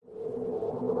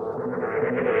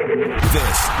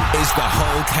is the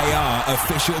Hull KR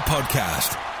official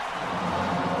podcast.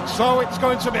 So it's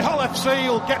going to be Hull FC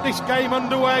who'll get this game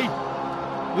underway.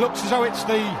 Looks as though it's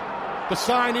the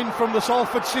signing from the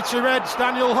Salford City Reds.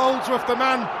 Daniel Holdsworth, the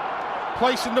man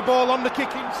placing the ball on the kicking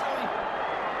side.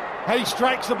 Hay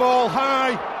strikes the ball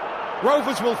high.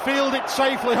 Rovers will field it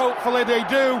safely, hopefully they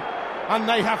do, and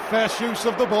they have first use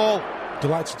of the ball.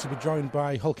 Delighted to be joined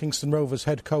by Hull Kingston Rovers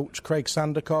head coach Craig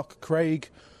Sandercock. Craig,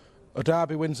 a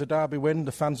derby win's a derby win.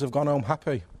 The fans have gone home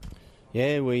happy.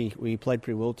 Yeah, we played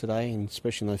pretty well today, and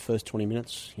especially in those first 20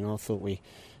 minutes. I thought we,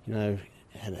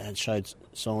 had showed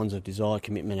signs of desire,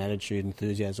 commitment, attitude,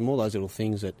 enthusiasm, all those little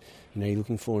things that you're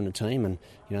looking for in a team, and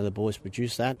the boys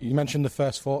produced that. You mentioned the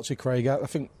first 40, Craig. I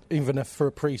think even if for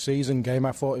a pre-season game,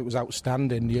 I thought it was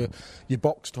outstanding. You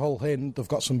boxed Hull in. They've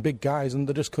got some big guys, and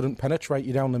they just couldn't penetrate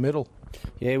you down the middle.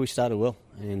 Yeah, we started well,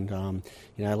 and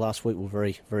last week we were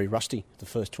very, very rusty the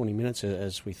first 20 minutes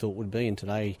as we thought would be, and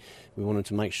today we wanted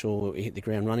to make sure we hit the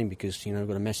ground running because we've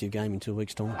got a massive game in 2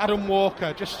 weeks' time. Adam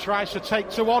Walker just tries to take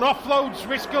to one, offloads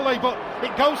riskily, but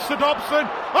it goes to Dobson.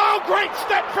 Oh, great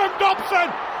step from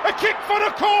Dobson! A kick for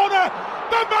the corner.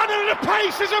 The man at the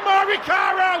pace is Amari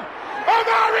Caro.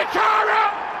 Amari Caro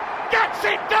gets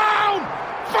it down.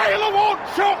 Failer won't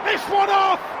chalk this one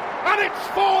off. And it's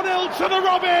 4-0 to the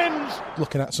Robins.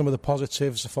 Looking at some of the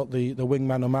positives, I thought the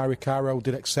wingman Amari Caro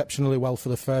did exceptionally well for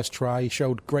the first try. He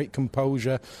showed great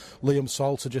composure. Liam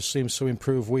Salter just seems to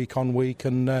improve week on week,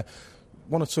 and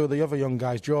one or two of the other young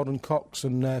guys, Jordan Cox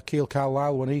and Keele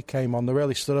Carlisle, when he came on, they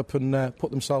really stood up and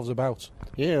put themselves about.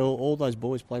 Yeah, all those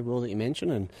boys played well that you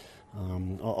mentioned,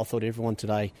 and I thought everyone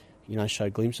today,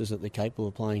 showed glimpses that they're capable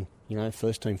of playing,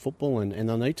 first team football, and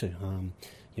they'll need to.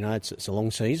 It's a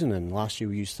long season, and last year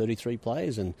we used 33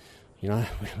 players, and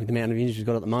with the amount of injuries we've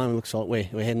got at the moment, it looks like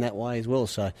we're heading that way as well.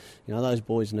 So those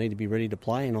boys need to be ready to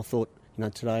play, and I thought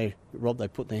today, Rob, they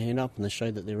put their hand up and they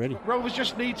showed that they're ready. Rovers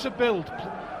just need to build,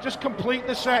 just complete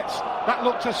the sets. That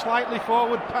looked a slightly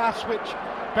forward pass which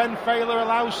Ben Failer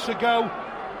allows to go.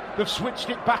 They've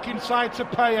switched it back inside to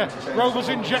Payer. Rovers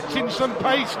injecting some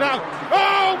pace now.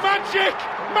 Oh, magic!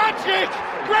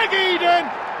 Greg Eden!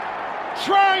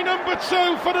 Try number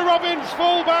 2 for the Robins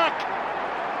fullback.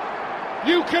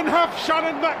 You can have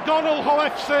Shannon McDonnell, Hull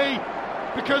FC,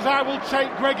 because I will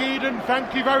take Greg Eden,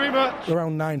 thank you very much.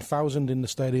 Around 9,000 in the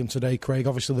stadium today, Craig.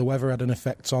 Obviously the weather had an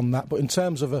effect on that, but in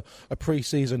terms of a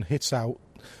pre-season hit out,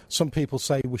 some people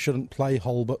say we shouldn't play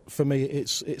Hull, but for me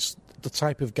it's the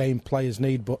type of game players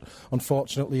need, but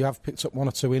unfortunately you have picked up one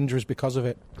or two injuries because of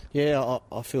it. Yeah,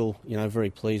 I feel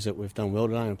very pleased that we've done well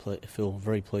today, and I feel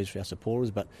very pleased for our supporters,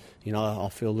 but I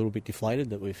feel a little bit deflated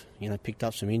that we've picked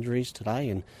up some injuries today,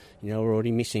 and we're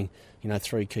already missing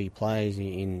 3 key players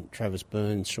in Travis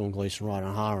Burns, Sean Gleeson, Ryan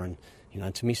O'Hara,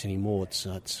 and to miss any more, it's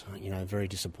very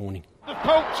disappointing. They've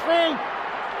poked through,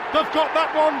 they've got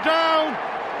that one down,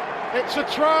 it's a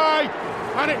try,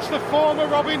 and it's the former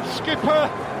Robins skipper,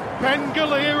 Ben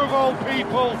Galea of all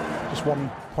people. Just one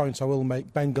point I will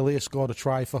make. Ben Galea scored a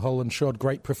try for Hull and showed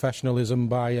great professionalism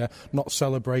by not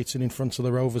celebrating in front of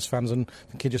the Rovers fans, and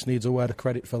I think he just needs a word of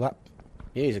credit for that.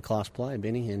 Yeah, he's a class player,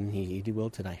 Benny, and he did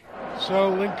well today. So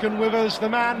Lincoln Withers, the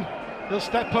man, he'll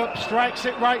step up, strikes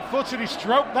it right-footed, he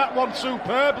stroked that one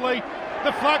superbly.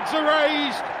 The flags are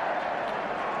raised.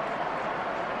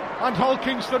 And Hull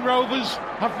Kingston Rovers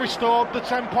have restored the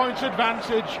 10-point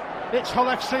advantage. It's Hull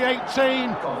FC 18,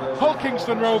 Hull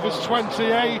Kingston Rovers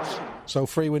 28. So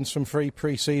 3 wins from 3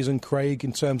 pre-season, Craig.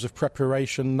 In terms of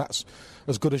preparation, that's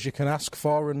as good as you can ask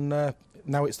for, and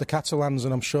now it's the Catalans,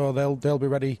 and I'm sure they'll be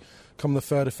ready come the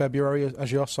 3rd of February,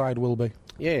 as your side will be.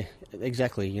 Yeah,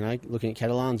 exactly. Looking at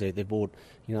Catalans, they bought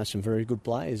some very good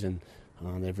players, and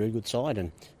they're a very good side,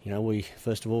 and we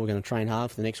first of all we're going to train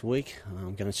hard for the next week.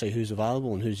 I'm going to see who's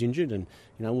available and who's injured, and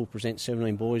we'll present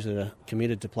 17 boys that are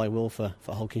committed to play well for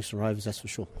Hull Kingston Rovers, that's for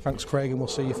sure. Thanks, Craig, and we'll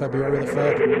see you February the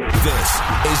 3rd. This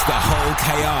is the Hull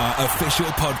KR official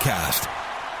podcast.